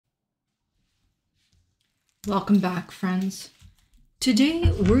Welcome back, friends.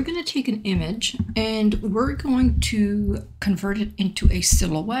 Today we're going to take an image and we're going to convert it into a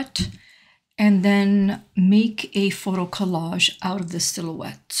silhouette and then make a photo collage out of this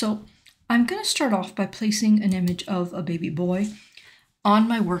silhouette. So I'm going to start off by placing an image of a baby boy on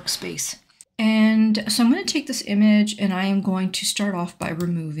my workspace. And so I'm going to take this image and I am going to start off by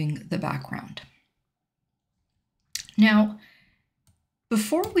removing the background. Now,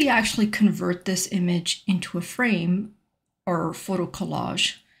 before we actually convert this image into a frame or photo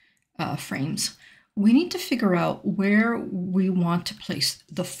collage frames, we need to figure out where we want to place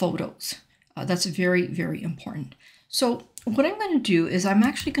the photos. That's very, very important. So what I'm going to do is I'm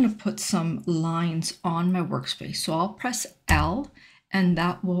actually going to put some lines on my workspace. So I'll press L and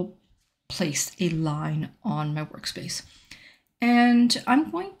that will place a line on my workspace. And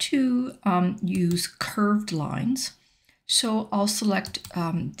I'm going to use curved lines. So I'll select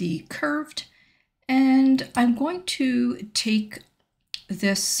the curved, and I'm going to take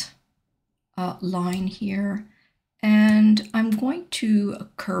this line here, and I'm going to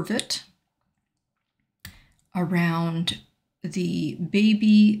curve it around the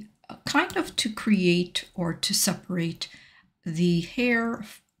baby, kind of to create or to separate the hair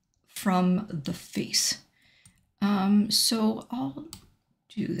from the face. So I'll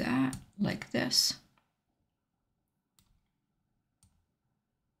do that like this.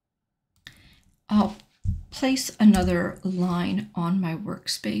 I'll place another line on my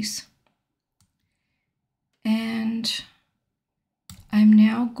workspace. And I'm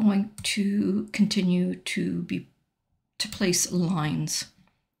now going to continue to place lines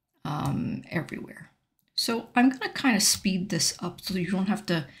everywhere. So I'm going to kind of speed this up so you don't have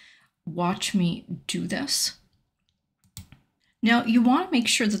to watch me do this. Now you want to make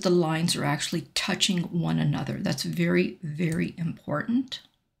sure that the lines are actually touching one another. That's very, very important.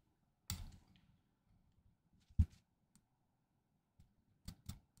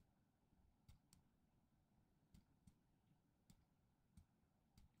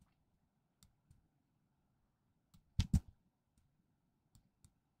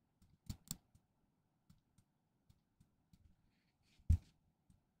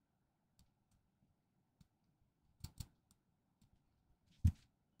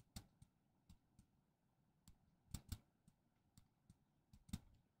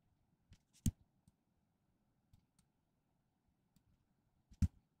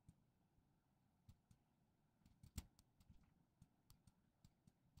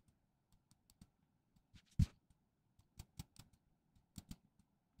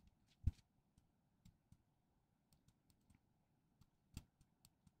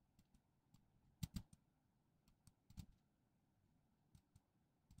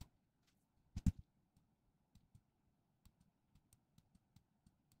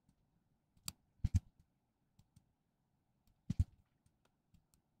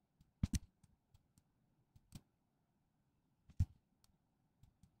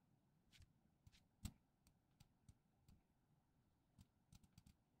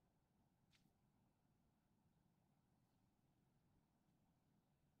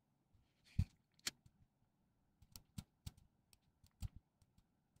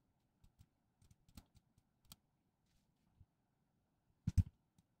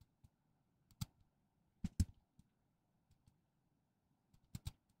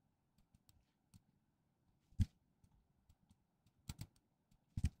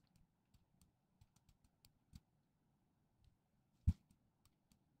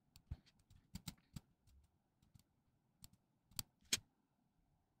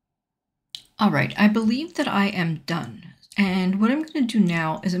 All right, I believe that I am done. And what I'm going to do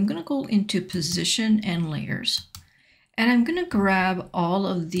now is I'm going to go into position and layers. And I'm going to grab all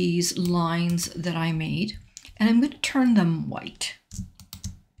of these lines that I made and I'm going to turn them white.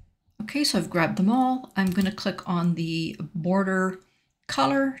 Okay, so I've grabbed them all. I'm going to click on the border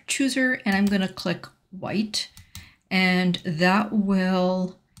color chooser and I'm going to click white. And that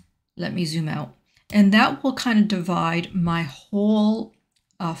will, let me zoom out, and that will kind of divide my whole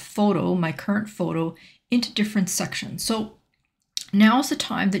photo, my current photo, into different sections. So now's the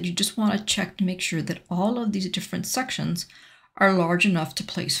time that you just want to check to make sure that all of these different sections are large enough to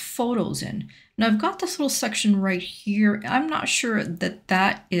place photos in. Now I've got this little section right here. I'm not sure that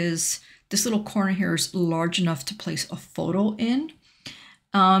this little corner here is large enough to place a photo in.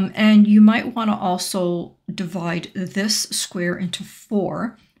 And you might want to also divide this square into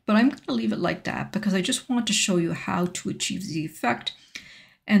 4, but I'm going to leave it like that because I just want to show you how to achieve the effect.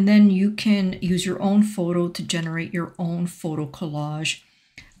 And then you can use your own photo to generate your own photo collage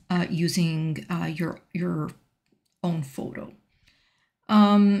using your own photo.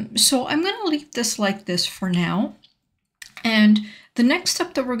 So I'm going to leave this like this for now. And the next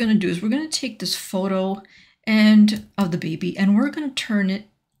step that we're going to do is we're going to take this photo and of the baby and we're going to turn it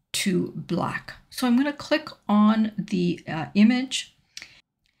to black. So I'm going to click on the image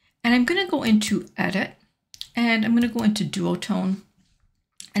and I'm going to go into edit and I'm going to go into duotone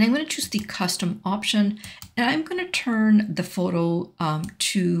and I'm going to choose the custom option and I'm going to turn the photo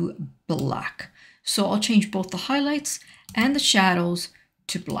to black. So I'll change both the highlights and the shadows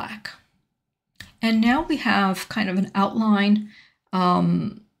to black. And now we have kind of an outline.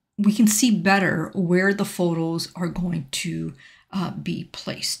 We can see better where the photos are going to be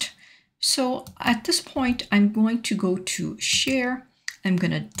placed. So at this point, I'm going to go to share. I'm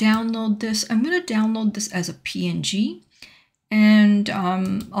going to download this. I'm going to download this as a PNG. And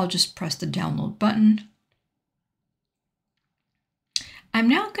I'll just press the download button. I'm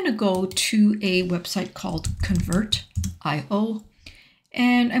now going to go to a website called Convert.io.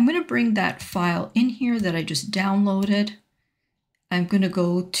 And I'm going to bring that file in here that I just downloaded. I'm going to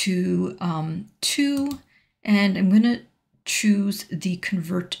go to and I'm going to choose the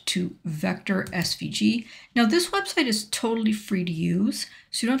convert to vector SVG. Now this website is totally free to use,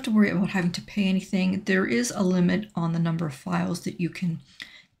 so you don't have to worry about having to pay anything. There is a limit on the number of files that you can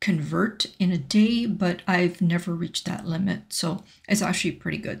convert in a day, but I've never reached that limit, so it's actually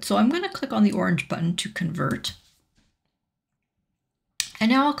pretty good. So I'm going to click on the orange button to convert. And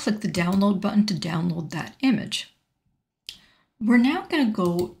now I'll click the download button to download that image. We're now going to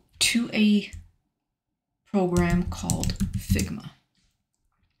go to a program called Figma.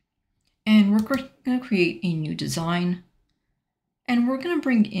 And we're going to create a new design. And we're going to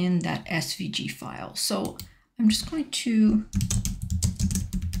bring in that SVG file. So I'm just going to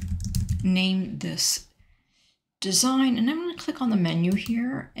name this design. And I'm going to click on the menu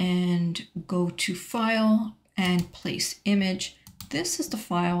here and go to File and Place Image. This is the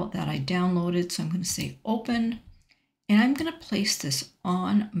file that I downloaded, so I'm going to say open, and I'm going to place this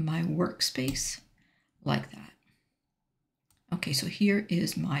on my workspace like that. Okay, so here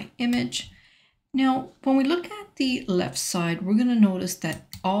is my image. Now, when we look at the left side, we're going to notice that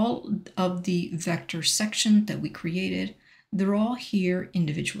all of the vector sections that we created, they're all here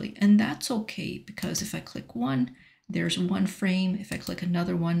individually, and that's okay because if I click one, there's one frame. If I click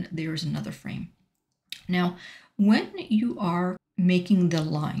another one, there's another frame. Now, when you are making the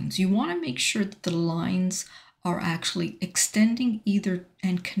lines, you want to make sure that the lines are actually extending either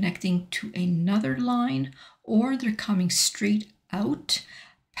and connecting to another line, or they're coming straight out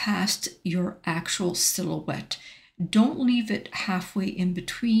past your actual silhouette. Don't leave it halfway in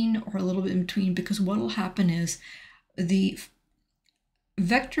between or a little bit in between, because what will happen is the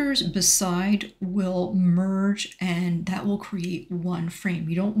vectors beside will merge and that will create one frame.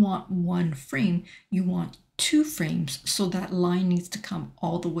 You don't want one frame, you want two frames, so that line needs to come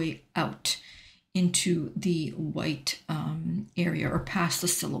all the way out into the white area or past the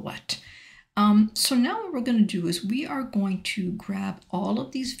silhouette. So now what we're going to do is we are going to grab all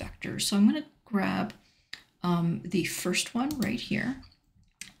of these vectors. So I'm going to grab the first one right here.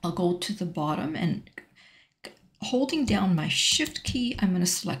 I'll go to the bottom and holding down my shift key, I'm going to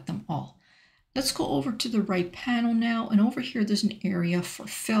select them all. Let's go over to the right panel now, and over here there's an area for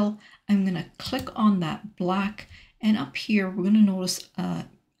fill. I'm going to click on that black, and up here we're going to notice an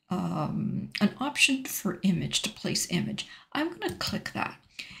option for image, to place image. I'm going to click that,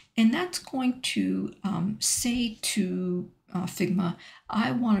 and that's going to say to Figma,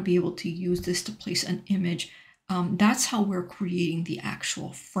 I want to be able to use this to place an image. That's how we're creating the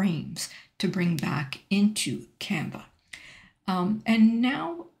actual frames to bring back into Canva. And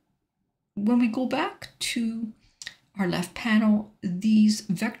now when we go back to our left panel, these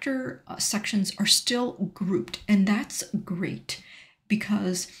vector sections are still grouped, and that's great,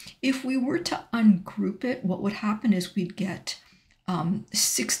 because if we were to ungroup it, what would happen is we'd get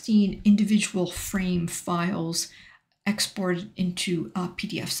 16 individual frame files exported into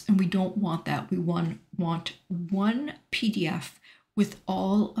PDFs, and we don't want that. We want one PDF with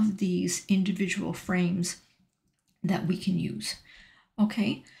all of these individual frames that we can use.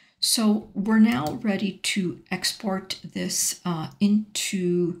 Okay, so we're now ready to export this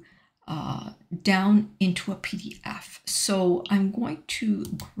into down into a PDF. So I'm going to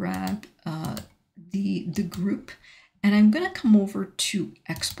grab the group, and I'm going to come over to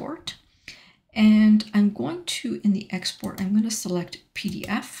export, and I'm going to, in the export, I'm going to select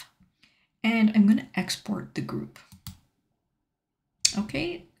PDF, and I'm going to export the group.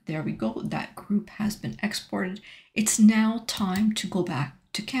 Okay, there we go. That group has been exported. It's now time to go back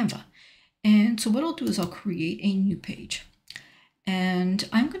to Canva. And so what I'll do is I'll create a new page. And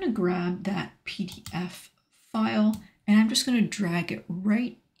I'm going to grab that PDF file, and I'm just going to drag it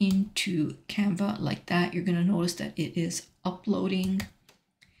right into Canva like that. You're going to notice that it is uploading.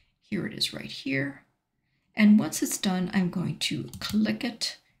 Here it is right here. And once it's done, I'm going to click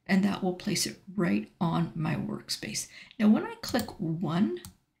it, and that will place it right on my workspace. Now, when I click one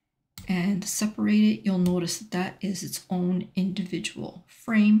and separate it, you'll notice that that is its own individual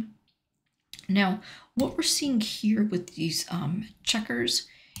frame. Now, what we're seeing here with these checkers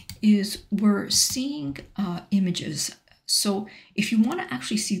is we're seeing images. So if you want to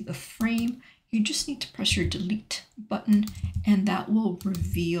actually see the frame, you just need to press your delete button and that will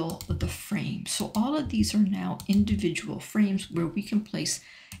reveal the frame. So all of these are now individual frames where we can place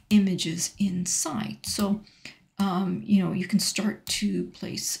images inside. So, you know, you can start to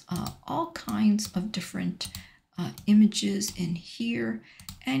place all kinds of different images in here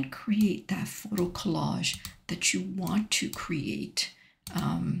and create that photo collage that you want to create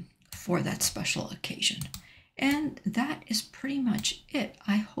for that special occasion. And that is pretty much it.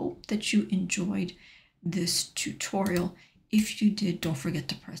 I hope that you enjoyed this tutorial. If you did, don't forget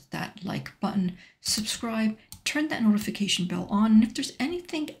to press that like button, subscribe, turn that notification bell on. And if there's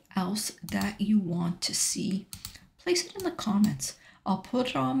anything else that you want to see, place it in the comments. I'll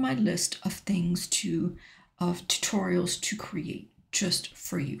put it on my list of things of tutorials to create just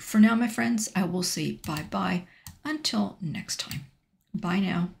for you. For now, my friends, I will say bye-bye until next time. Bye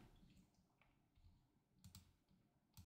now.